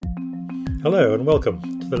Hello and welcome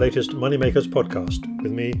to the latest Moneymakers podcast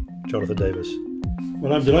with me, Jonathan Davis.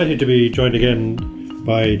 Well, I'm delighted to be joined again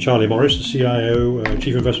by Charlie Morris, the CIO,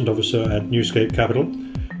 Chief Investment Officer at Newscape Capital.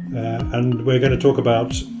 And we're going to talk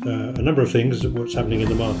about a number of things, what's happening in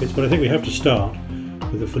the markets, but I think we have to start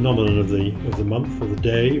with the phenomenon of the month, or the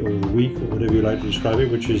day, or the week, or whatever you like to describe it,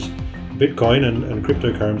 which is Bitcoin and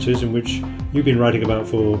cryptocurrencies, in which you've been writing about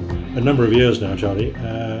for a number of years now, Charlie.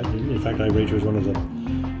 In fact, I rate you as one of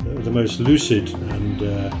the most lucid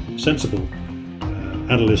and sensible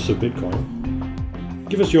analysts of Bitcoin.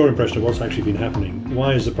 Give us your impression of what's actually been happening.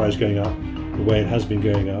 Why is the price going up the way it has been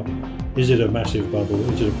going up? Is it a massive bubble?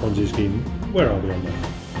 Is it a Ponzi scheme? Where are we on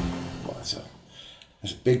that? Well,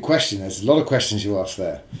 that's a big question. There's a lot of questions you ask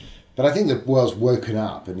there. But I think the world's woken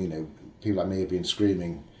up, and people like me have been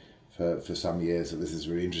screaming for some years that this is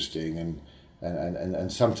really interesting, and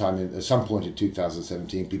at some point in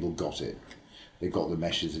 2017 people got it. They got the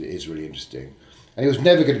message that it is really interesting. And it was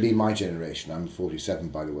never going to be my generation. I'm 47,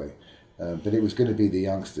 by the way. But it was going to be the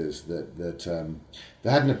youngsters that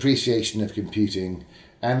had an appreciation of computing,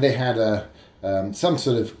 and they had some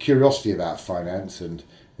sort of curiosity about finance, and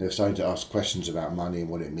they were starting to ask questions about money and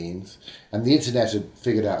what it means. And the internet had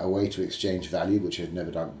figured out a way to exchange value, which it had never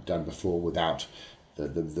done before without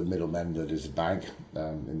the middleman that is a bank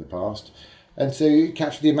in the past. And so you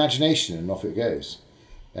capture the imagination, and off it goes.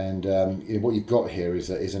 And what you've got here is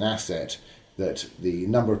an asset that the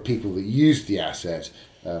number of people that use the asset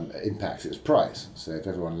impacts its price. So if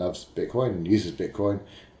everyone loves Bitcoin and uses Bitcoin,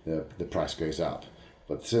 the price goes up.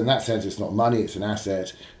 But so in that sense, it's not money, it's an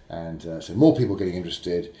asset. And so more people getting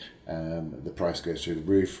interested, the price goes through the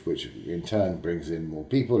roof, which in turn brings in more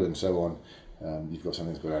people and so on. You've got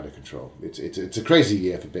something that's got out of control. It's a crazy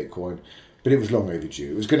year for Bitcoin, but it was long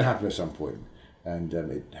overdue. It was going to happen at some point, and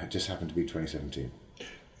it just happened to be 2017.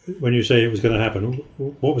 When you say it was going to happen,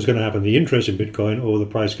 what was going to happen? The interest in Bitcoin or the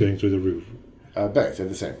price going through the roof? Both, they're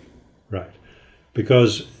the same. Right.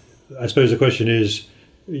 Because I suppose the question is,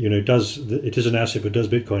 it is an asset, but does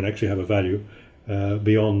Bitcoin actually have a value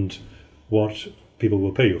beyond what people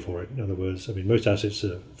will pay you for it? In other words, most assets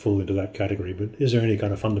fall into that category, but is there any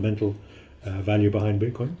kind of fundamental value behind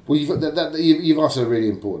Bitcoin? Well, you've asked a really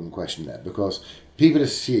important question there, because people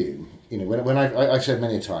assume, when I've said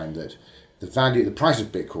many a time that the price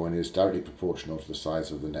of Bitcoin is directly proportional to the size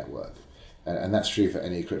of the network. And that's true for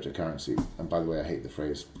any cryptocurrency. And by the way, I hate the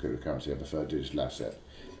phrase cryptocurrency. I prefer digital asset.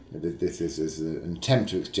 This is an attempt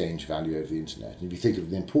to exchange value over the internet. And if you think of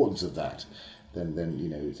the importance of that, then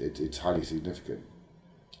it's highly significant.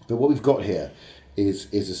 But what we've got here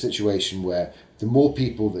is a situation where the more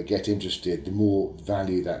people that get interested, the more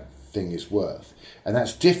value that thing is worth. And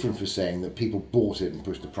that's different from saying that people bought it and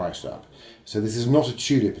pushed the price up. So this is not a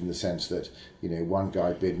tulip in the sense that one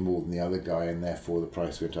guy bid more than the other guy and therefore the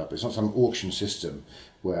price went up. It's not some auction system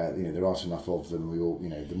where there aren't enough of them. We all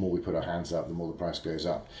the more we put our hands up, the more the price goes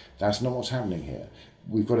up. That's not what's happening here.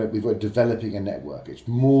 We've got developing a network. It's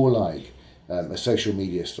more like a social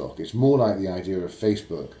media stock. It's more like the idea of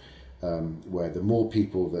Facebook, where the more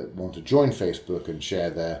people that want to join Facebook and share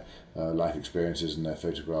their life experiences and their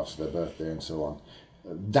photographs of their birthday and so on,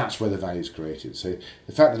 that's where the value is created. So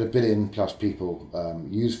the fact that 1 billion plus people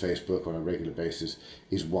use Facebook on a regular basis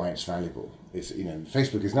is why it's valuable. It's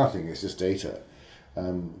Facebook is nothing; it's just data,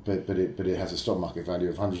 but it has a stock market value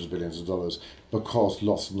of hundreds of billions of dollars because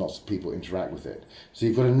lots and lots of people interact with it. So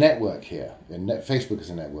you've got a network here. Facebook is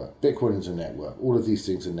a network. Bitcoin is a network. All of these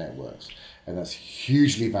things are networks, and that's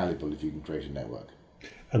hugely valuable if you can create a network.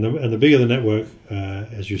 And the bigger the network,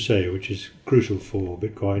 as you say, which is crucial for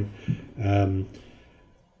Bitcoin,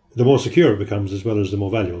 the more secure it becomes, as well as the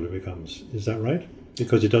more valuable it becomes. Is that right?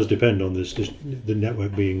 Because it does depend on the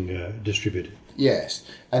network being distributed. Yes,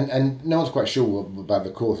 and no one's quite sure about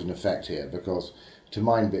the cause and effect here, because to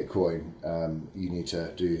mine Bitcoin, you need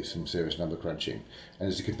to do some serious number crunching, and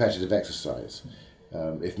it's a competitive exercise.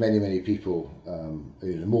 If many people,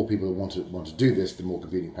 the more people want to do this, the more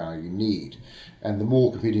computing power you need, and the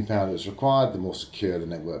more computing power that's required, the more secure the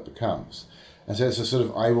network becomes. And so it's a sort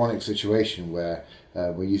of ironic situation where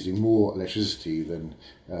we're using more electricity than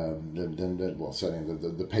certainly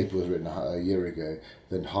the paper was written a year ago,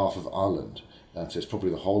 than half of Ireland. So it's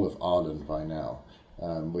probably the whole of Ireland by now,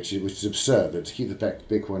 which is absurd. But to keep the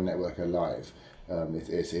Bitcoin network alive,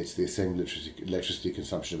 it's the same electricity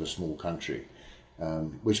consumption of a small country.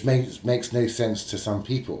 Which makes no sense to some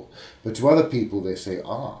people, but to other people they say,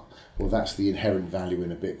 well, that's the inherent value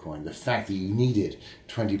in a Bitcoin. The fact that you needed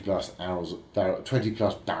 20 plus barrels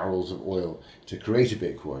of oil to create a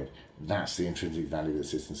Bitcoin, that's the intrinsic value that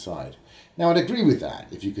sits inside. Now, I'd agree with that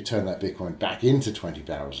if you could turn that Bitcoin back into 20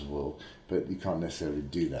 barrels of oil, but you can't necessarily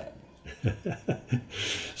do that.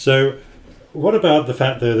 So, what about the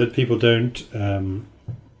fact, though, that people don't?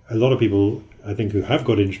 A lot of people, I think, who have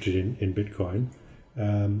got interested in Bitcoin,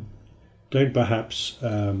 don't perhaps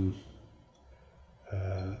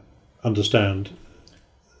understand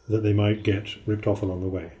that they might get ripped off along the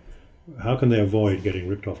way. How can they avoid getting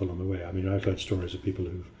ripped off along the way? I mean, I've heard stories of people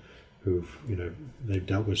who've they've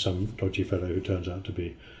dealt with some dodgy fellow who turns out to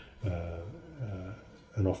be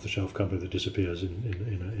an off-the-shelf company that disappears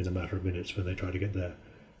in a matter of minutes when they try to get there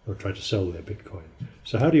or try to sell their Bitcoin.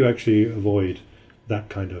 So how do you actually avoid that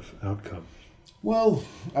kind of outcome? Well,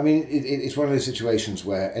 I mean, it's one of those situations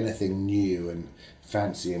where anything new and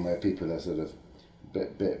fancy and where people are sort of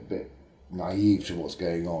bit naive to what's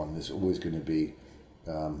going on, there's always going to be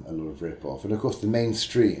a lot of rip-off. And of course the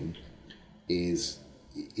mainstream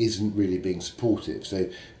isn't really being supportive. So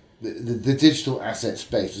the digital asset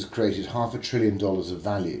space has created $500 billion of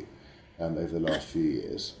value over the last few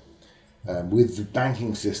years, with the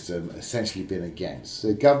banking system essentially been against.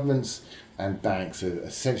 So governments and banks have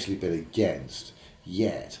essentially been against,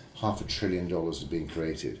 yet $500 billion have been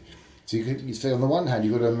created. So you say on the one hand,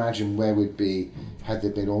 you've got to imagine where we'd be had they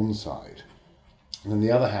been onside. And on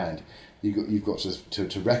the other hand, you've got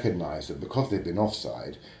to recognise that because they've been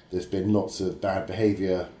offside, there's been lots of bad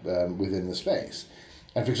behaviour within the space.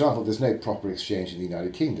 And for example, there's no proper exchange in the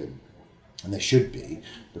United Kingdom. And there should be,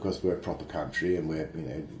 because we're a proper country and we're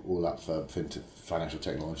all up for financial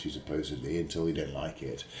technology supposedly until we don't like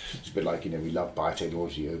it. It's a bit like we love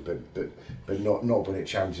biotechnology, but not when it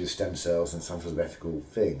challenges stem cells and some sort of ethical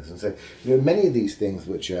things. And so many of these things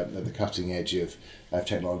which are at the cutting edge of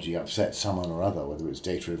technology upset someone or other, whether it's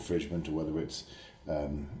data infringement or whether it's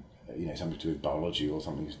something to do with biology or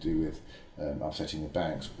something to do with upsetting the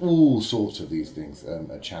banks. All sorts of these things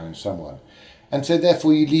challenge someone. And so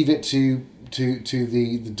therefore you leave it to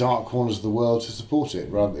the dark corners of the world to support it,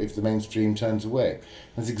 rather if the mainstream turns away.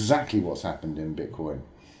 That's exactly what's happened in Bitcoin.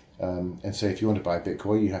 And so if you want to buy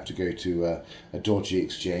Bitcoin, you have to go to a dodgy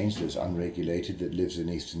exchange that's unregulated, that lives in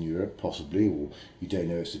Eastern Europe, possibly, or you don't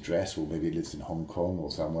know its address, or maybe it lives in Hong Kong or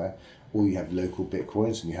somewhere. Or you have local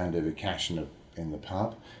Bitcoins and you hand over cash in the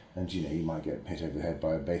pub, and you might get hit over the head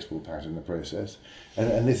by a baseball bat in the process.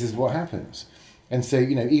 And this is what happens. And so,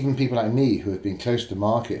 even people like me who have been close to the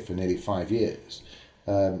market for nearly 5 years,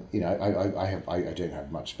 I don't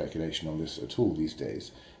have much speculation on this at all these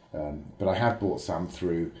days. But I have bought some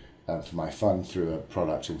through, for my fund, through a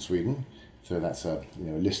product in Sweden. So that's a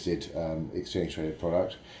listed exchange traded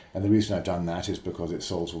product. And the reason I've done that is because it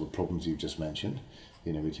solves all the problems you've just mentioned.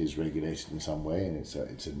 It is regulated in some way, and it's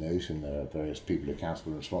a note, and there are various people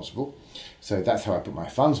accountable and responsible. So that's how I put my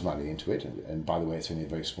fund's money into it. And by the way, it's only a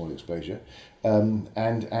very small exposure.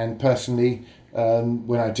 And personally,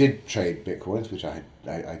 when I did trade Bitcoins, which I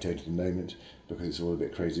don't at the moment because it's all a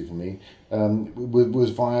bit crazy for me, was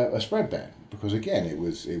via a spread bet, because again it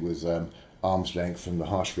was arm's length from the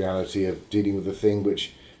harsh reality of dealing with a thing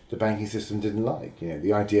which the banking system didn't like.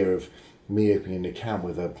 The idea of me opening an account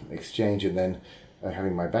with an exchange and then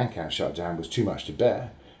having my bank account shut down was too much to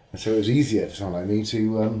bear, and so it was easier for someone like me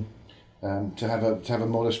to have a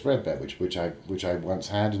modest spread bet, which I once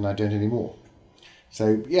had and I don't anymore.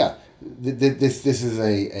 So yeah, this is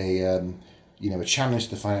a challenge to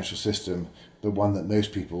the financial system, but one that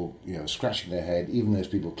most people are scratching their head. Even those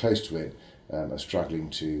people close to it are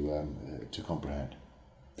struggling to comprehend.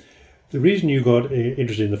 The reason you got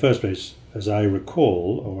interested in the first place, as I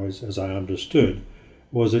recall, or as I understood,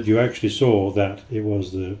 was that you actually saw that it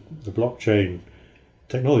was the blockchain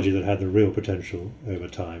technology that had the real potential over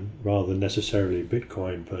time, rather than necessarily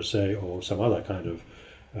Bitcoin per se or some other kind of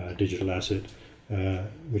digital asset,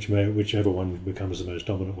 whichever one becomes the most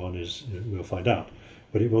dominant one is, we'll find out.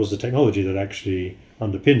 But it was the technology that actually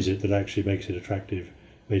underpins it, that actually makes it attractive,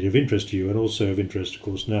 made it of interest to you, and also of interest, of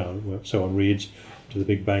course, now, so on reads, to the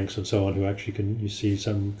big banks and so on, who actually you see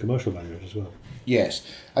some commercial value as well. Yes,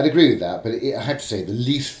 I'd agree with that, but I had to say the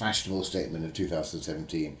least fashionable statement of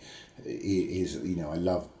 2017 is, I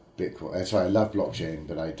love Bitcoin. Sorry, I love blockchain,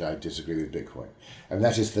 but I disagree with Bitcoin. And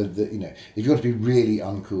that is if you want to be really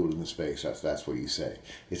uncool in the space, that's what you say.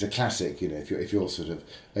 It's a classic. If you're sort of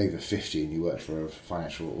over 50 and you work for a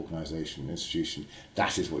financial organisation, institution,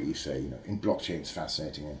 that is what you say. In blockchain, it's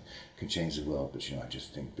fascinating and can change the world, but I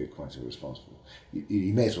just think Bitcoin's irresponsible.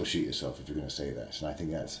 You may as well shoot yourself if you're going to say that, and I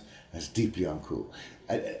think that's deeply uncool.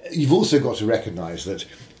 You've also got to recognise that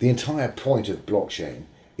the entire point of blockchain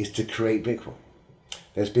is to create Bitcoin.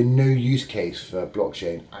 There's been no use case for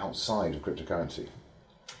blockchain outside of cryptocurrency.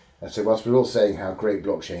 And so whilst we're all saying how great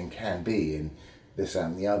blockchain can be in this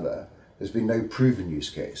and the other, there's been no proven use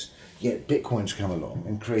case. Yet Bitcoin's come along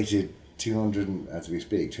and created as we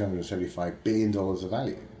speak, $275 billion of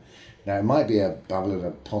value. Now, it might be a bubble and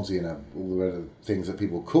a Ponzi and all the other things that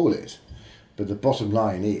people call it, but the bottom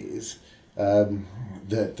line is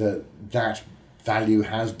that value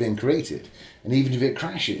has been created. And even if it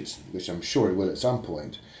crashes, which I'm sure it will at some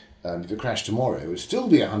point, if it crashed tomorrow, it would still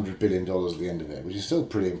be $100 billion at the end of it, which is still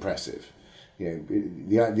pretty impressive.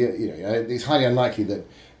 It's highly unlikely that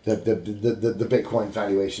the Bitcoin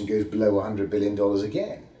valuation goes below $100 billion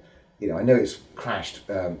again. I know it's crashed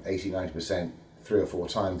 80-90% 3 or 4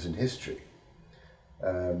 times in history,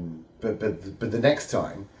 but the next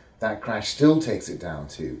time that crash still takes it down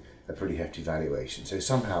to a pretty hefty valuation. So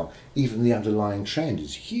somehow even the underlying trend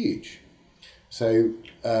is huge. So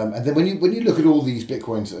and then when you look at all these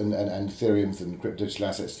Bitcoins and Ethereums and crypto digital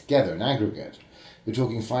assets together in aggregate, we're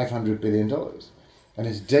talking $500 billion, and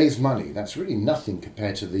in today's money, that's really nothing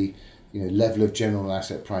compared to the level of general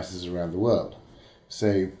asset prices around the world.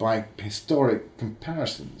 So by historic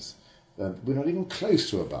comparisons, we're not even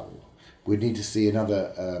close to a bubble. We'd need to see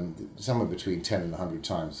another somewhere between 10 and 100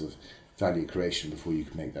 times of value creation before you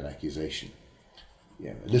can make that accusation.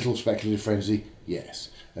 A little speculative frenzy, yes.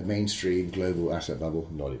 A mainstream global asset bubble,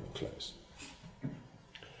 not even close.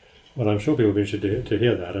 Well, I'm sure people will be interested to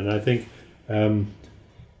hear that, and I think.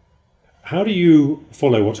 How do you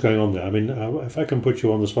follow what's going on there? I mean, if I can put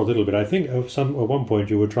you on the spot a little bit, I think at one point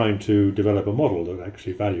you were trying to develop a model that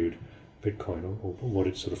actually valued Bitcoin or what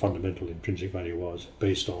its sort of fundamental intrinsic value was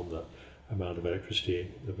based on the amount of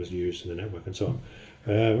electricity that was used in the network and so on.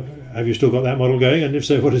 Have you still got that model going? And if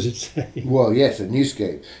so, what does it say? Well, yes, at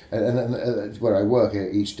Newscape, and where I work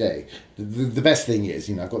each day. The best thing is,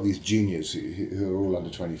 I've got these juniors who are all under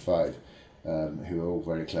 25, who are all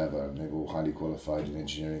very clever and they're all highly qualified in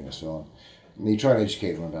engineering and so on. And you try and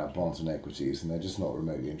educate them about bonds and equities, and they're just not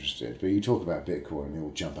remotely interested. But you talk about Bitcoin, and they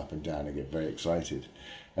all jump up and down and get very excited.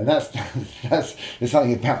 And there's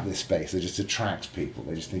something about this space that just attracts people.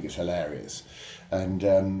 They just think it's hilarious, and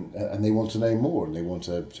they want to know more, and they want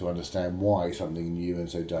to understand why something new and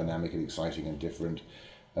so dynamic and exciting and different,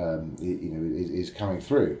 is coming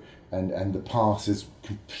through, and the past is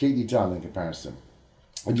completely dull in comparison.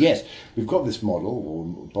 And yes, we've got this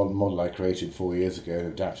model I created 4 years ago and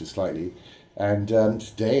adapted slightly, and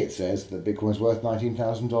today it says that Bitcoin's worth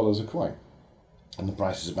 $19,000 a coin, and the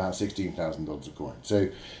price is about $16,000 a coin. So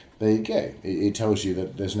there you go. It tells you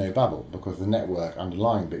that there's no bubble because the network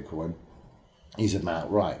underlying Bitcoin is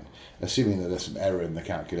about right, assuming that there's some error in the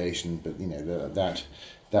calculation, but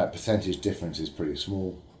that percentage difference is pretty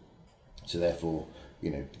small. So therefore,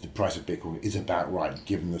 the price of Bitcoin is about right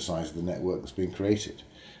given the size of the network that's been created.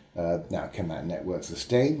 Now, can that network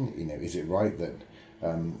sustain? Is it right that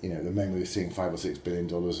at the moment we're seeing $5 or $6 billion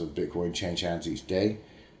of Bitcoin change hands each day,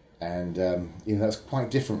 and that's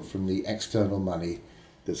quite different from the external money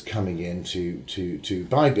that's coming in to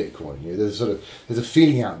buy Bitcoin. There's a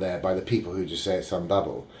feeling out there by the people who just say it's some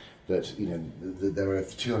bubble that there are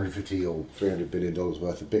 $250 or $300 billion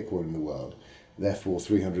worth of Bitcoin in the world. Therefore,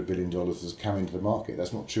 $300 billion has come into the market.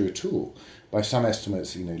 That's not true at all. By some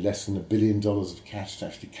estimates, less than $1 billion of cash has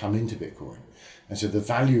actually come into Bitcoin. And so the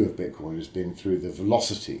value of Bitcoin has been through the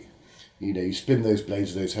velocity. You spin those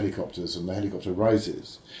blades of those helicopters and the helicopter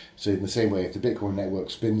rises. So in the same way, if the Bitcoin network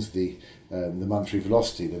spins the monetary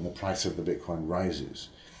velocity, then the price of the Bitcoin rises.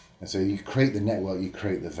 And so you create the network, you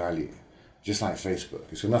create the value. Just like Facebook.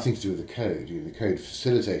 It's got nothing to do with the code. The code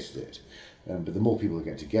facilitated it. But the more people that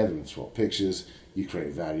get together and swap pictures, you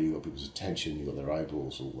create value, you've got people's attention, you've got their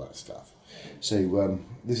eyeballs, all that stuff. So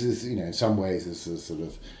this is, in some ways, this is sort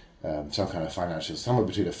of some kind of financial, somewhere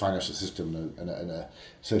between a financial system and a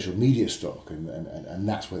social media stock, and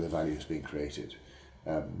that's where the value has been created.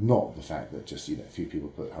 Not the fact that just, a few people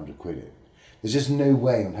put 100 quid in. There's just no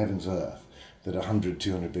way on heaven's earth that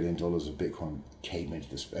 $200 billion of Bitcoin came into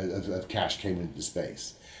this, of cash came into the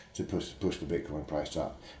space to push the Bitcoin price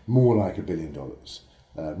up. More like $1 billion.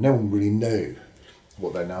 No one really know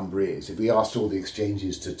what that number is. If we asked all the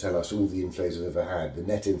exchanges to tell us all the inflows we've ever had, the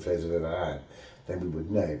net inflows we've ever had, then we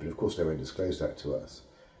would know. But of course they won't disclose that to us.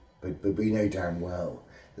 But we know damn well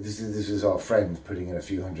that this is our friends putting in a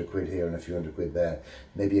few $100 here and a few $100 there.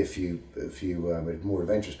 Maybe a few more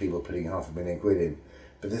adventurous people putting £500,000 in.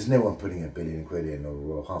 But there's no one putting $1 billion in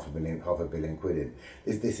or half a billion quid in.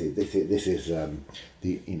 This is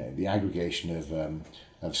the aggregation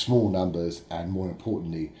of small numbers, and more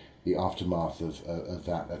importantly, the aftermath of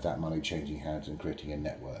that money changing hands and creating a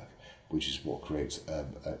network, which is what creates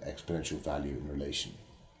an exponential value in relation.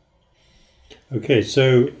 Okay,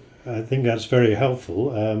 so I think that's very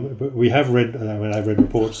helpful. But we have read, I've read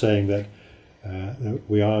reports saying that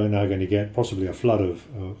We are now going to get possibly a flood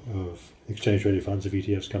of exchange-traded funds, of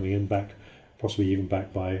ETFs coming in, backed, possibly even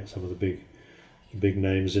backed by some of the big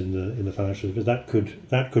names in the financial services.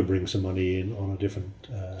 That could bring some money in on a different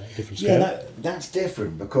scale. Yeah, that's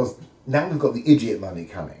different because now we've got the idiot money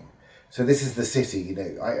coming. So this is the city.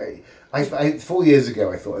 I 4 years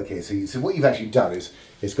ago I thought, okay, so what you've actually done is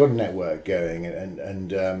it's got a network going,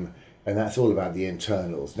 and that's all about the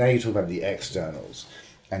internals. Now you talk about the externals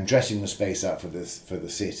and dressing the space up for the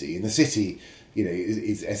city. And the city,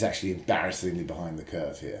 is actually embarrassingly behind the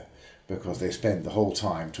curve here, because they spent the whole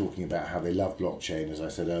time talking about how they love blockchain, as I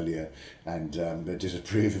said earlier, and they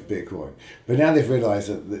disapprove of Bitcoin. But now they've realised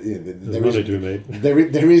that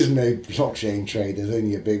there is no blockchain trade. There's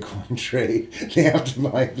only a Bitcoin trade. They have to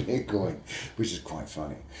buy Bitcoin, which is quite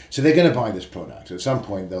funny. So they're going to buy this product at some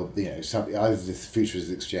point. They'll, either the futures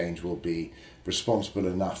exchange will be responsible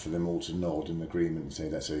enough for them all to nod in agreement and say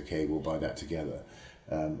that's okay. We'll buy that together.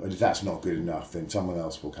 And if that's not good enough, then someone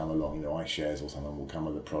else will come along, iShares or someone will come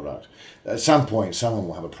with a product. At some point, someone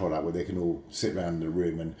will have a product where they can all sit around in the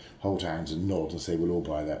room and hold hands and nod and say, we'll all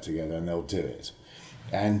buy that together, and they'll do it.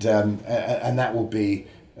 And that will be,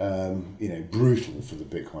 brutal for the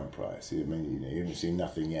Bitcoin price. You haven't seen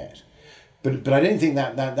nothing yet. But I don't think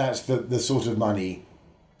that's the sort of money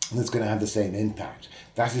that's going to have the same impact.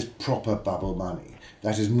 That is proper bubble money.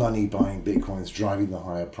 That is money buying Bitcoins, driving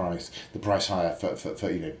the price higher for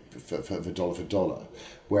dollar for dollar,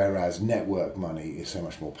 whereas network money is so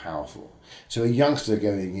much more powerful. So a youngster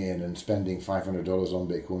going in and spending $500 on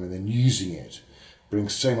Bitcoin and then using it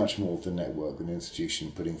brings so much more to the network than an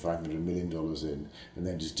institution putting $500 million in and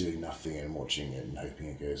then just doing nothing and watching it and hoping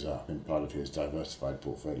it goes up in part of his diversified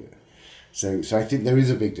portfolio. So I think there is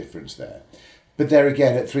a big difference there. But there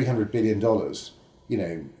again, at $300 billion,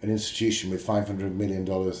 an institution with $500 million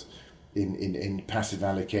in passive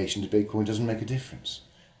allocation to Bitcoin doesn't make a difference.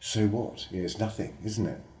 So what? It's nothing, isn't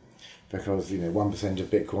it? Because 1% of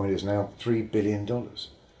Bitcoin is now $3 billion,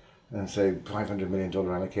 and so $500 million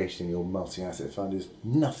allocation in your multi-asset fund is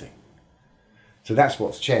nothing. So that's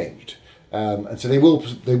what's changed, and so they will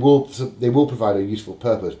provide a useful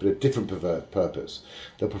purpose, but a different purpose.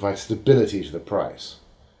 They'll provide stability to the price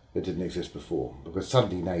that didn't exist before, because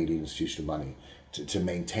suddenly now you need institutional money to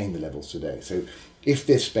maintain the levels today. So if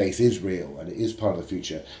this space is real and it is part of the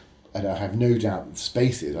future, and I have no doubt that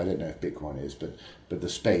space is, I don't know if Bitcoin is, but the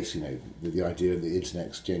space, the idea that the internet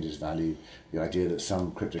exchanges value, the idea that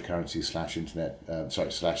some cryptocurrency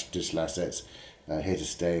 / digital assets here to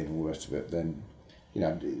stay and all the rest of it, then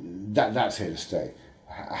that's here to stay.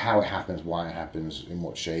 How it happens, why it happens, in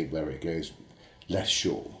what shape, where it goes, less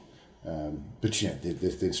sure. But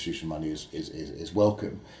the institutional money is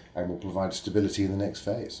welcome and will provide stability in the next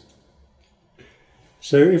phase.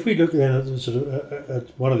 So if we look then at at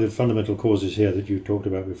one of the fundamental causes here that you talked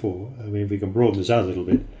about before, if we can broaden this out a little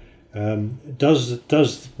bit,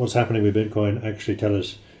 does what's happening with Bitcoin actually tell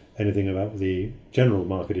us anything about the general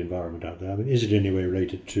market environment out there? Is it in any way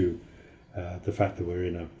related to the fact that we're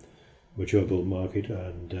in a mature bull market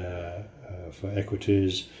and for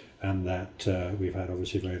equities, and that we've had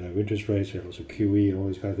obviously very low interest rates, we have lots of QE and all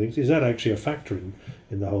these kind of things? Is that actually a factor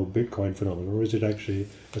in the whole Bitcoin phenomenon, or is it actually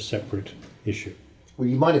a separate issue? Well,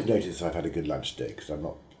 you might have noticed I've had a good lunch today because I'm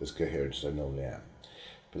not as coherent as I normally am.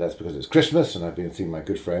 But that's because it's Christmas and I've been seeing my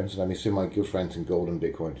good friends, and I've been seeing my good friends in gold and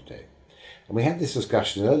Bitcoin today. And we had this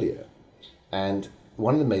discussion earlier, and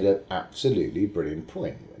one of them made an absolutely brilliant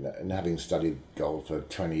point. And having studied gold for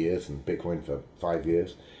 20 years and Bitcoin for 5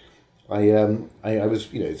 years, I was,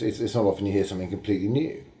 it's not often you hear something completely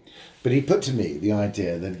new. But he put to me the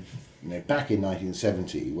idea that, back in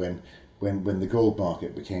 1970, when the gold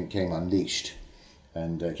market came unleashed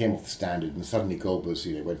and came off the standard, and suddenly gold was,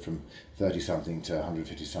 went from 30-something to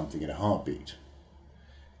 150-something in a heartbeat,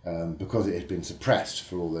 because it had been suppressed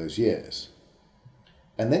for all those years.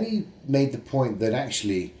 And then he made the point that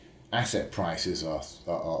actually asset prices are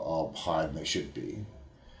higher than they should be,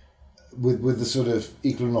 with the sort of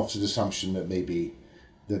equal and opposite assumption that maybe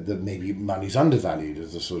money's undervalued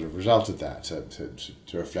as a sort of result of that, to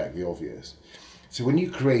reflect the obvious. So when you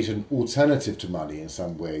create an alternative to money in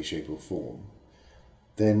some way, shape or form,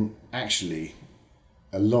 then actually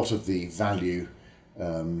a lot of the value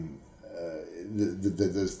that's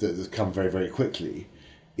come very, very quickly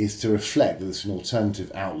is to reflect that there's an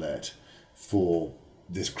alternative outlet for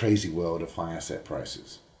this crazy world of high asset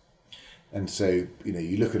prices. And so,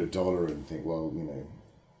 you look at a dollar and think, well,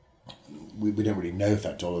 we don't really know if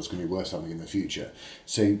that dollar is going to be worth something in the future.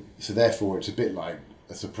 So therefore, it's a bit like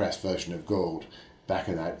a suppressed version of gold back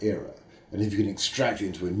in that era. And if you can extract it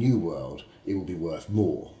into a new world, it will be worth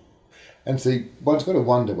more. And so one's got to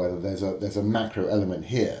wonder whether there's a macro element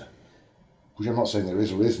here, which I'm not saying there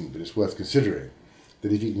is or isn't, but it's worth considering,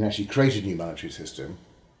 that if you can actually create a new monetary system,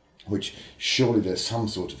 which surely there's some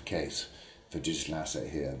sort of case for digital asset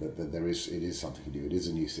here, that it is something to do, it is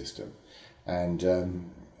a new system. And the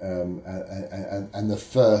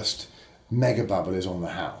first mega bubble is on the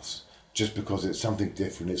house, just because it's something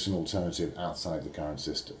different, it's an alternative outside the current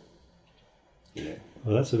system. Yeah.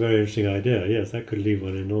 Well, that's a very interesting idea. Yes, that could lead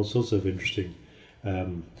one in all sorts of interesting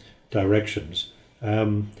directions.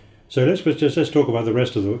 So let's talk about the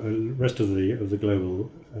rest of the global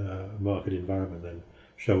market environment then,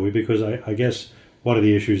 shall we? Because I guess one of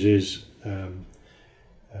the issues is,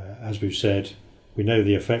 as we've said, we know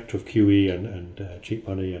the effect of QE and cheap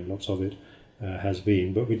money and lots of it has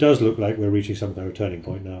been, but it does look like we're reaching some kind of turning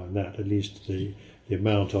point now, and that at least the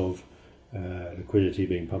amount of liquidity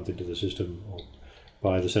being pumped into the system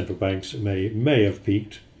by the central banks may have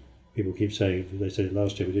peaked. People keep saying, they said it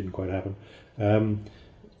last year, but it didn't quite happen.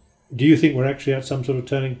 Do you think we're actually at some sort of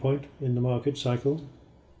turning point in the market cycle?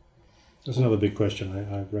 That's another big question.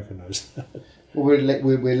 I recognise that. Well,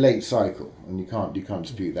 we're late cycle, and you can't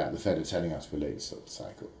dispute that. The Fed are telling us we're late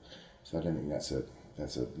cycle, so I don't think that's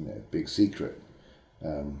a big secret.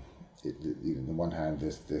 On the one hand,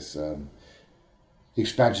 this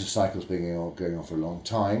expansion cycle's been going on for a long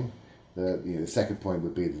time. The second point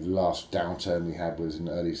would be that the last downturn we had was in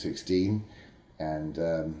early 2016, and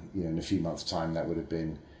in a few months' time that would have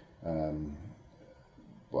been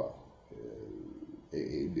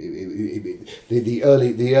the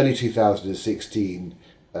early 2016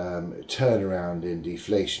 turnaround in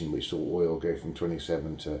deflation, which saw oil go from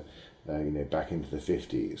 27 to back into the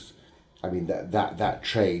 50s. I mean that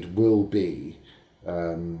trade will be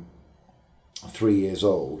 3 years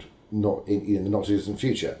old, not in the not too distant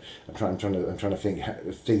future. I'm trying to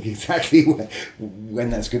think exactly when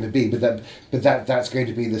that's going to be, but that's going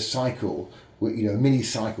to be the cycle. A mini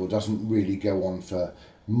cycle doesn't really go on for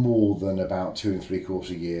more than about 2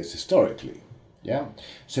 3/4 years historically. Yeah.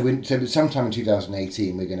 So sometime in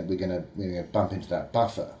 2018 we're gonna bump into that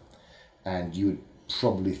buffer, and you would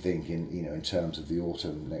probably think in terms of the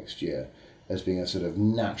autumn next year as being a sort of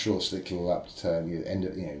natural cyclical upturn,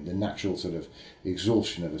 the natural sort of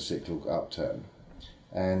exhaustion of a cyclical upturn,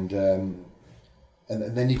 and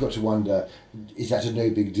then you've got to wonder, is that a no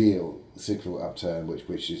big deal cyclical upturn,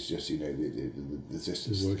 which is just the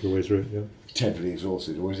system's work your way through it, yeah, temporarily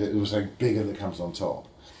exhausted, or is it something bigger that comes on top?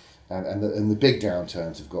 And the big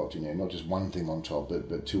downturns have got not just one thing on top,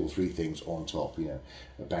 but 2 or 3 things on top. A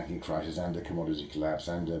banking crisis and a commodity collapse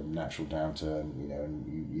and a natural downturn.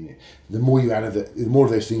 And the more you add the more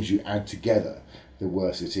of those things you add together, the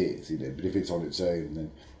worse it is. But if it's on its own, then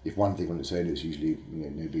if one thing on its own, it's usually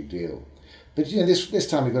no big deal. But this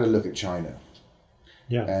time we've got to look at China,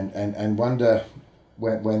 yeah, and wonder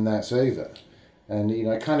when that's over. And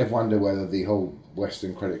I kind of wonder whether the whole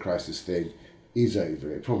Western credit crisis thing is over.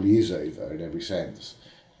 It probably is over in every sense,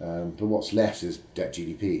 but what's left is debt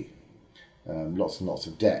GDP, lots and lots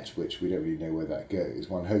of debt, which we don't really know where that goes.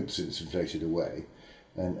 One hopes it's inflated away,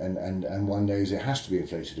 and one knows it has to be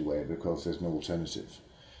inflated away because there's no alternative.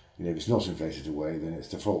 If it's not inflated away, then it's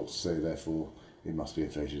default, so therefore it must be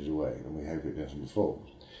inflated away, and we hope it doesn't default.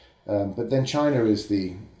 But then China is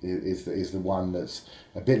the one that's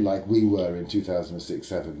a bit like we were in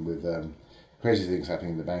 2006-07 with crazy things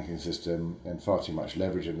happening in the banking system and far too much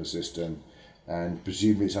leverage in the system, and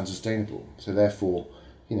presumably it's unsustainable. So therefore,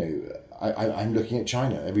 I'm looking at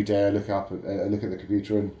China every day. I look at the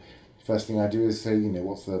computer, and the first thing I do is say,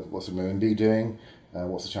 what's the RMB doing?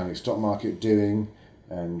 What's the Chinese stock market doing?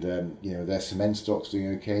 And their cement stocks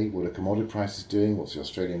doing okay. What are commodity prices doing? What's the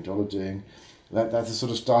Australian dollar doing? That's the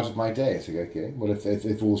sort of start of my day. I think, okay, well,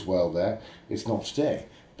 if all's well there, it's not today.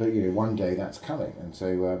 But one day that's coming, and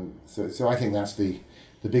so I think that's the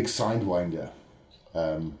big sidewinder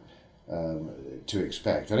to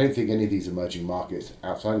expect. I don't think any of these emerging markets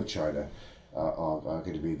outside of China are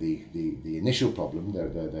going to be the initial problem.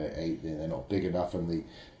 They're not big enough, and the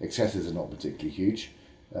excesses are not particularly huge.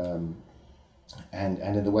 And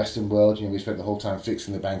in the Western world, we spent the whole time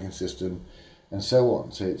fixing the banking system, and so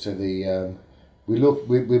on. So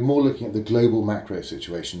we're more looking at the global macro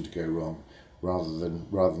situation to go wrong, rather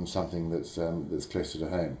than something that's closer to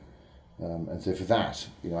home, and so for that,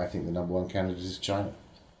 I think the number one candidate is China.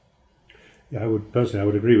 Yeah, I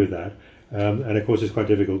would agree with that, and of course it's quite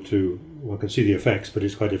difficult one can see the effects, but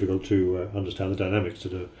it's quite difficult to understand the dynamics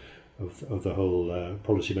of the whole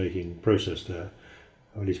policy making process there.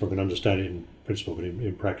 Or at least one can understand it in principle, but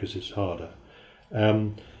in practice it's harder.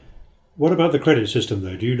 What about the credit system,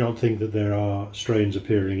 though? Do you not think that there are strains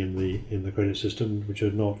appearing in the credit system which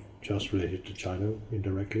are not just related to China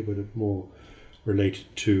indirectly, but are more related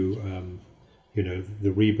to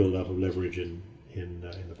the rebuild up of leverage in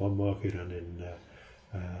the bond market and in the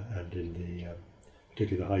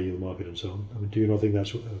particularly the high yield market and so on? I mean, do you not think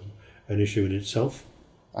that's an issue in itself?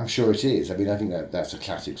 I'm sure it is. I mean, I think that's a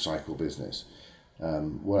classic cycle business.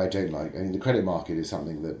 What I don't like, I mean, the credit market is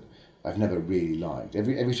something that I've never really liked.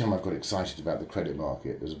 Every time I've got excited about the credit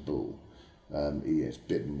market, there's a bull. It's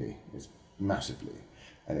bitten me. It's massively,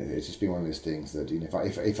 and it's just been one of those things that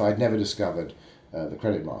if I'd never discovered the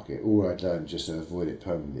credit market, or I'd learned just to avoid it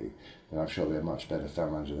permanently, then I'm sure I'd be a much better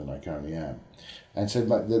fund manager than I currently am. And so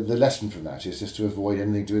the lesson from that is just to avoid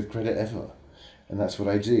anything to do with credit ever. And that's what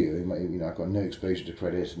I do. I've got no exposure to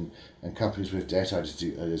credit, and companies with debt, I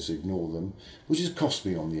just ignore them, which has cost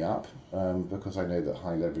me on the up, because I know that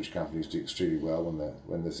high leverage companies do extremely well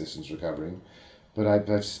when the system's recovering. But I've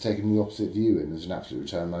just taken the opposite view, and as an absolute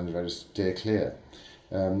return manager, I just steer clear.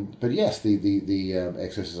 But yes, the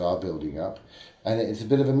excesses are building up, and it's a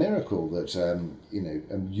bit of a miracle that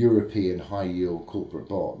European high yield corporate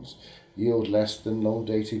bonds yield less than long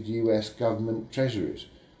dated US government treasuries.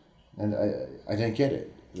 And I don't get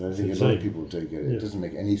it. I think a lot of people don't get it. Yeah. It doesn't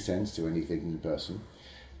make any sense to any thinking person.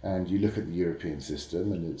 And you look at the European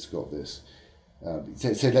system, and it's got this.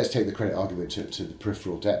 So let's take the credit argument to the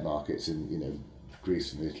peripheral debt markets in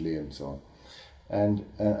Greece and Italy and so on,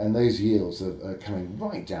 and those yields are coming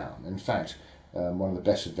right down. In fact, one of the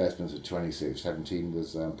best investments of 2017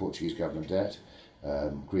 was Portuguese government debt,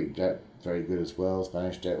 Greek debt, very good as well,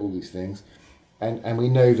 Spanish debt, all these things, and we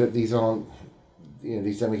know that these aren't.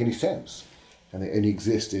 These don't make any sense, and they only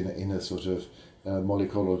exist in a sort of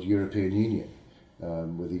mollycoddled European Union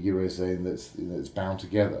with a eurozone that's bound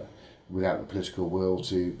together without the political will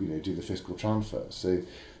to do the fiscal transfer. So,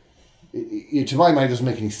 to my mind, it doesn't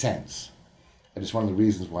make any sense, and it's one of the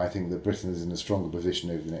reasons why I think that Britain is in a stronger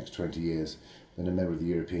position over the next 20 years than a member of the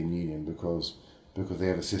European Union, because they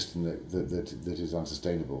have a system that is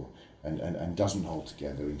unsustainable and doesn't hold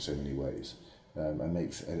together in so many ways.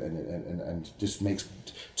 Just makes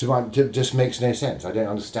no sense. I don't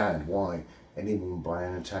understand why anyone would buy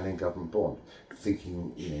an Italian government bond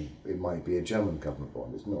thinking it might be a German government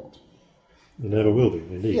bond. It's not. It never will be,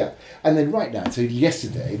 indeed. Yeah, and then right now, so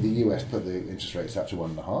yesterday the US put the interest rates up to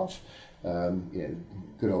 1.5.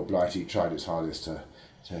 Good old Blighty tried its hardest to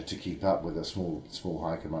keep up with a small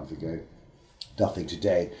hike a month ago. Nothing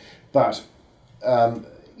today, but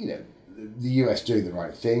the US doing the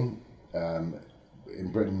right thing.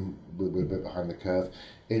 In Britain, we're a bit behind the curve.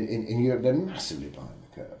 In Europe, they're massively behind the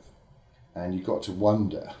curve, and you've got to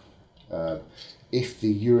wonder if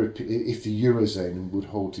the eurozone would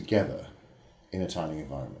hold together in a tightening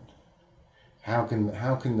environment. How can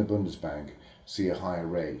the Bundesbank see a higher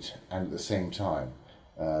rate and at the same time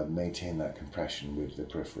maintain that compression with the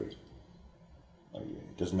periphery?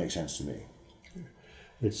 It doesn't make sense to me.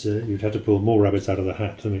 It's you'd have to pull more rabbits out of the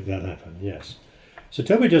hat to make that happen. Yes. So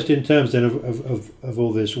tell me, just in terms then of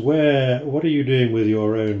all this, what are you doing with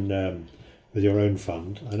your own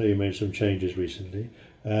fund? I know you made some changes recently.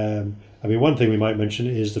 One thing we might mention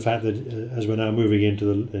is the fact that as we're now moving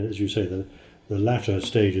into as you say, the latter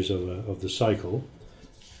stages of the cycle,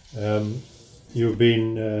 you've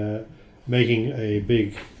been making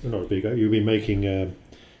you've been making an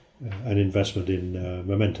investment in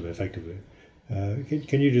Momentum, effectively.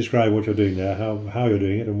 Can you describe what you're doing there, how you're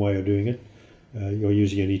doing it, and why you're doing it? You're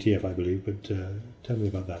using an ETF, I believe, but tell me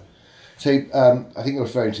about that. So I think you're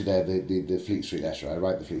referring to there the Fleet Street letter. I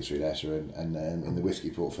write the Fleet Street letter, and in the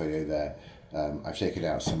whisky portfolio there, I've taken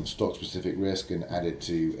out some stock-specific risk and added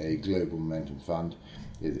to a global momentum fund.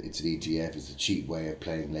 It's an ETF. It's a cheap way of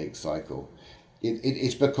playing late cycle.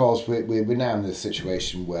 It's because we're now in this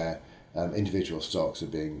situation where individual stocks are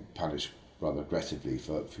being punished rather aggressively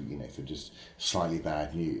for just slightly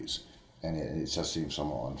bad news, and it does seem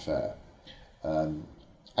somewhat unfair.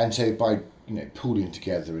 And so by pooling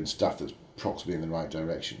together in stuff that's approximately in the right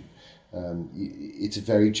direction, it's a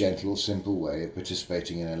very gentle, simple way of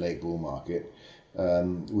participating in a late bull market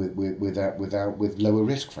with lower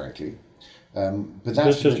risk, frankly. But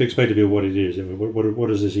that's just to explain to people what it is. What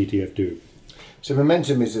does this ETF do? So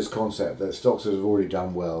Momentum is this concept that stocks that have already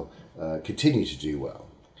done well continue to do well.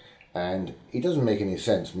 And it doesn't make any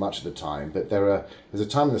sense much of the time, but there's a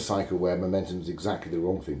time in the cycle where momentum is exactly the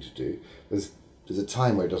wrong thing to do. There's a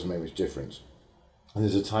time where it doesn't make much difference. And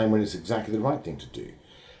there's a time when it's exactly the right thing to do.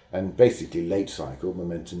 And basically, late cycle,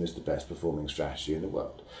 momentum is the best performing strategy in the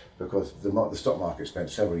world, because the stock market spent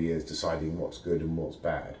several years deciding what's good and what's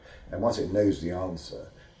bad. And once it knows the answer,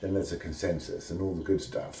 then there's a consensus, and all the good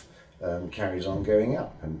stuff carries on going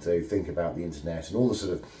up. And so think about the internet and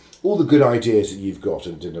all the good ideas that you've got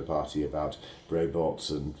at a dinner party about robots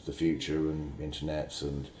and the future and internets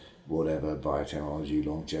and whatever, biotechnology,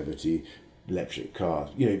 longevity, electric cars.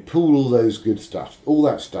 Pull all those good stuff, all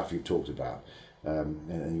that stuff you've talked about,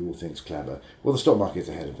 and you all think it's clever. Well, the stock market's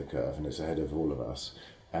ahead of the curve, and it's ahead of all of us.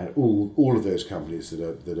 And all of those companies that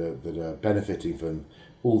are benefiting from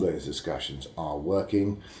all those discussions are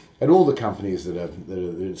working, and all the companies that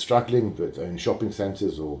are struggling but own shopping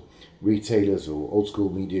centres or retailers or old school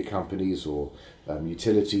media companies or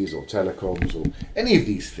utilities or telecoms or any of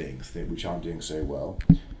these things which aren't doing so well,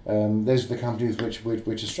 those are the companies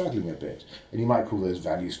which are struggling a bit. And you might call those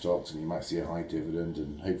value stocks, and you might see a high dividend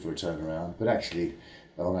and hope for a turnaround, but actually,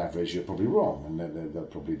 on average, you're probably wrong, and they'll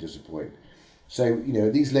probably disappoint. So,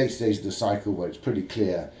 at these late stages of the cycle where it's pretty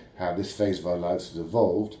clear how this phase of our lives has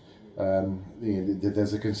evolved,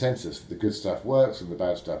 there's a consensus. The good stuff works and the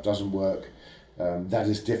bad stuff doesn't work. That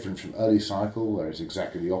is different from early cycle, where it's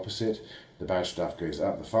exactly the opposite. The bad stuff goes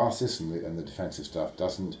up the fastest and the defensive stuff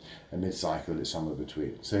doesn't. And mid-cycle is somewhere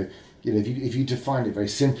between. So, if you define it very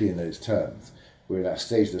simply in those terms, we're at that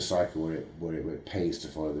stage of the cycle where it pays to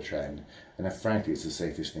follow the trend. And frankly, it's the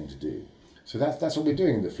safest thing to do. So that's what we're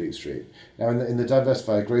doing in the Fleet Street. Now, in the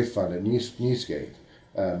Diversified Growth Fund at Newscape,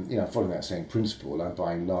 I'm following that same principle. I'm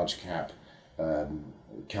buying large cap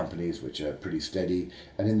companies which are pretty steady,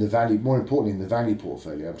 and more importantly, in the value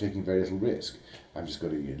portfolio, I'm taking very little risk. I've just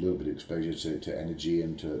got a little bit of exposure to energy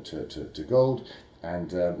and to gold,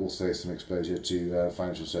 and also some exposure to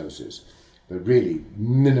financial services, but really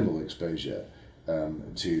minimal exposure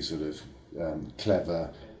to sort of clever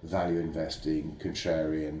value investing,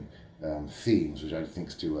 contrarian themes, which I think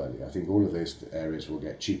is too early. I think all of those areas will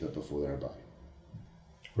get cheaper before they're a buy.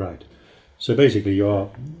 Right. So basically, you're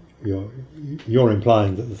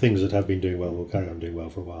implying that the things that have been doing well will carry on doing well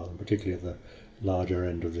for a while, and particularly at the larger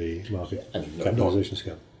end of the market capitalisation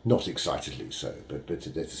scale. Not excitedly so, but it's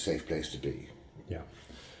a safe place to be. Yeah,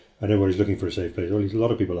 and everybody's looking for a safe place. Or at least a lot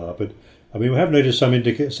of people are. But I mean, we have noticed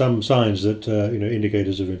some signs that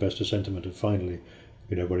indicators of investor sentiment have finally,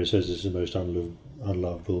 when it says this is the most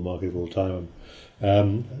unloved bull market of all time,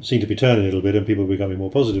 seem to be turning a little bit, and people are becoming more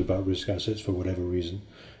positive about risk assets for whatever reason.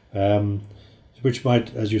 Which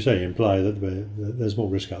might, as you say, imply that there's more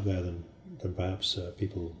risk out there than perhaps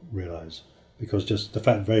people realise, because just the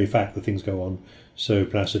very fact that things go on so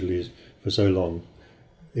placidly for so long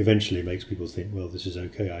eventually makes people think, well, this is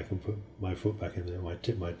okay, I can put my foot back in there,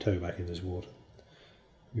 tip my toe back in this water.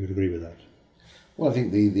 You would agree with that? Well, I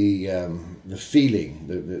think the feeling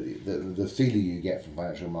the feeling you get from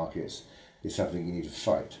financial markets is something you need to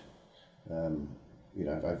fight.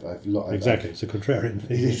 Exactly, it's a contrarian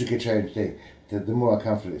thing. It is a contrarian thing. The more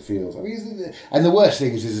uncomfortable it feels. And the worst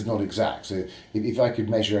thing is it's not exact. So if I could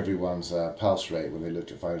measure everyone's pulse rate when they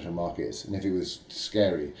looked at financial markets, and if it was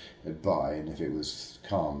scary, I'd buy, and if it was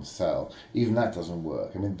calm, sell. Even that doesn't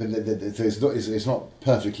work. I mean, but so it's not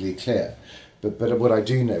perfectly clear. But what I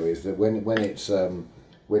do know is that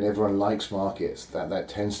when everyone likes markets, that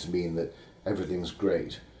tends to mean that everything's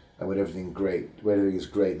great. And when everything is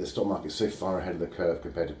great, the stock market is so far ahead of the curve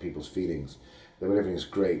compared to people's feelings that when everything's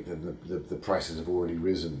great, then the prices have already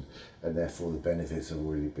risen, and therefore the benefits have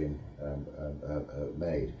already been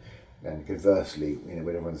made. And conversely, when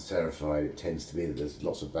everyone's terrified, it tends to be that there's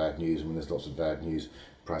lots of bad news, and when there's lots of bad news,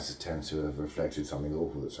 prices tend to have reflected something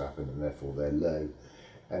awful that's happened, and therefore they're low.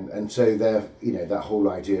 And so that whole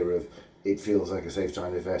idea of it feels like a safe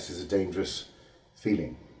time to invest is a dangerous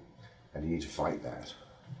feeling, and you need to fight that.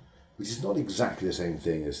 Which is not exactly the same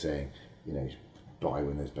thing as saying, buy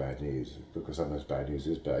when there's bad news, because sometimes bad news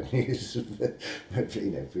is bad news. For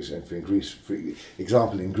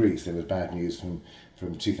example, in Greece, there was bad news from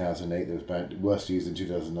 2008. There was worse news in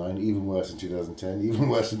 2009, even worse in 2010, even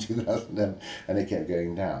worse in 2011, and it kept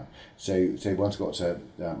going down. So one's got to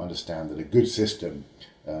understand that a good system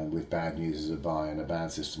with bad news is a buy, and a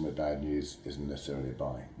bad system with bad news isn't necessarily a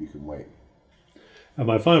buy. You can wait. And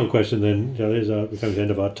my final question then, we're coming to the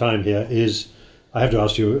end of our time here, is I have to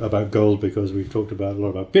ask you about gold, because we've talked a lot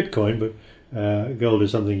about Bitcoin, but gold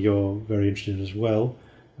is something you're very interested in as well.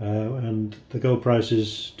 And the gold price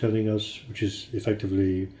is telling us, which is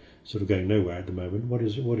effectively sort of going nowhere at the moment. What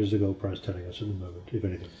is the gold price telling us at the moment, if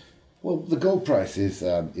anything? Well, the gold price is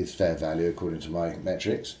fair value according to my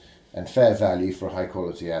metrics. And fair value for a high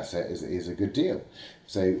quality asset is a good deal.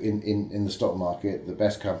 So in the stock market, the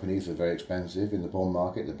best companies are very expensive. In the bond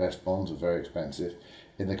market, the best bonds are very expensive.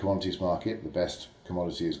 In the commodities market, the best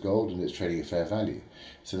commodity is gold, and it's trading at fair value.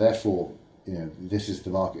 So therefore, this is the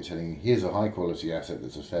market telling you, here's a high quality asset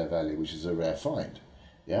that's a fair value, which is a rare find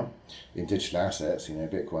Yeah, in digital assets,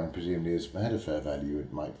 Bitcoin presumably is ahead of fair value, you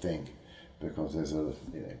might think, because there's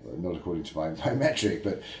not according to my metric,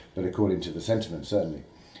 but according to the sentiment certainly,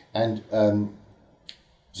 and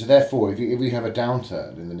so therefore, if we have a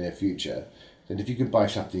downturn in the near future, then if you can buy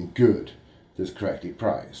something good that's correctly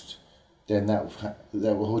priced, then that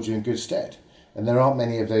will hold you in good stead. And there aren't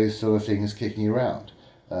many of those sort of things kicking around,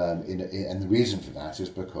 and the reason for that is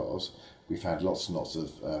because we've had lots and lots of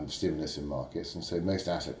stimulus in markets, and so most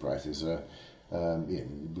asset prices are,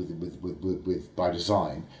 with by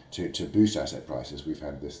design to boost asset prices. We've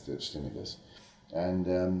had this stimulus, and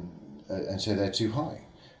so they're too high.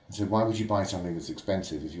 And so why would you buy something that's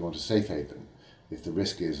expensive if you want a safe haven? If the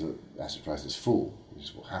risk is that asset prices fall, which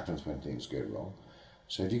is what happens when things go wrong.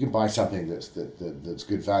 So if you can buy something that's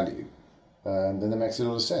good value, then that makes a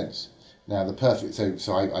lot of sense. Now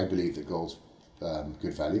so I believe that gold's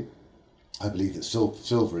good value. I believe that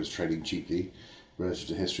silver is trading cheaply relative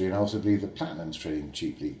to history, and I also believe that platinum is trading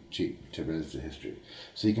cheap to relative to history.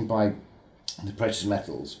 So you can buy the precious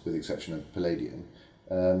metals, with the exception of palladium,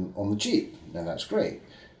 on the cheap. Now that's great.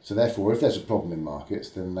 So therefore, if there's a problem in markets,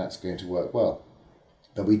 then that's going to work well.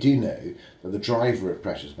 But we do know that the driver of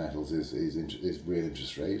precious metals is real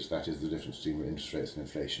interest rates. That is the difference between interest rates and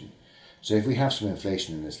inflation. So if we have some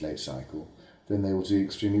inflation in this late cycle, then they will do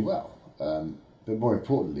extremely well. But more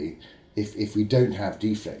importantly, if we don't have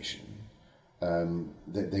deflation,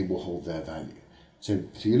 they will hold their value. So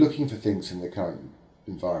you're looking for things in the current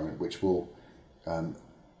environment which will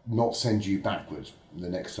not send you backwards the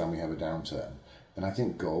next time we have a downturn. And I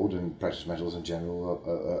think gold and precious metals in general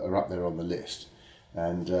are up there on the list.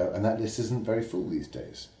 And that list isn't very full these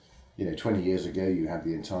days. 20 years ago you had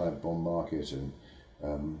the entire bond market and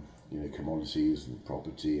commodities and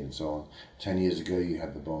property and so on. 10 years ago you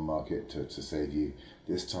had the bond market to save you.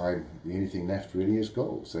 This time the only thing left really is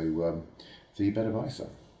gold. So you better buy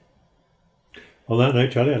some. On that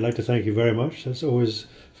note, Charlie, I'd like to thank you very much. That's always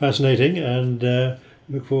fascinating, and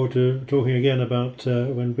look forward to talking again about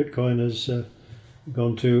when Bitcoin has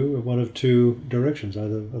gone to one of two directions,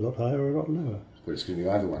 either a lot higher or a lot lower. But it's going to be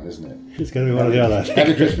either one, isn't it? It's going to be one or the other.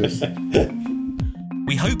 Happy Christmas.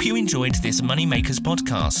 We hope you enjoyed this Moneymakers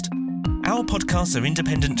podcast. Our podcasts are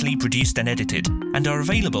independently produced and edited and are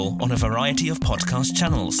available on a variety of podcast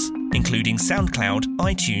channels, including SoundCloud,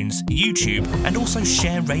 iTunes, YouTube, and also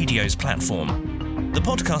Share Radio's platform. The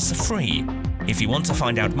podcasts are free. If you want to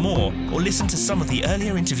find out more or listen to some of the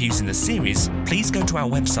earlier interviews in the series, please go to our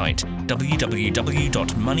website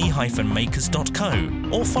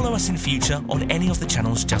www.money-makers.co or follow us in future on any of the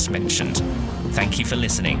channels just mentioned. Thank you for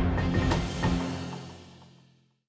listening.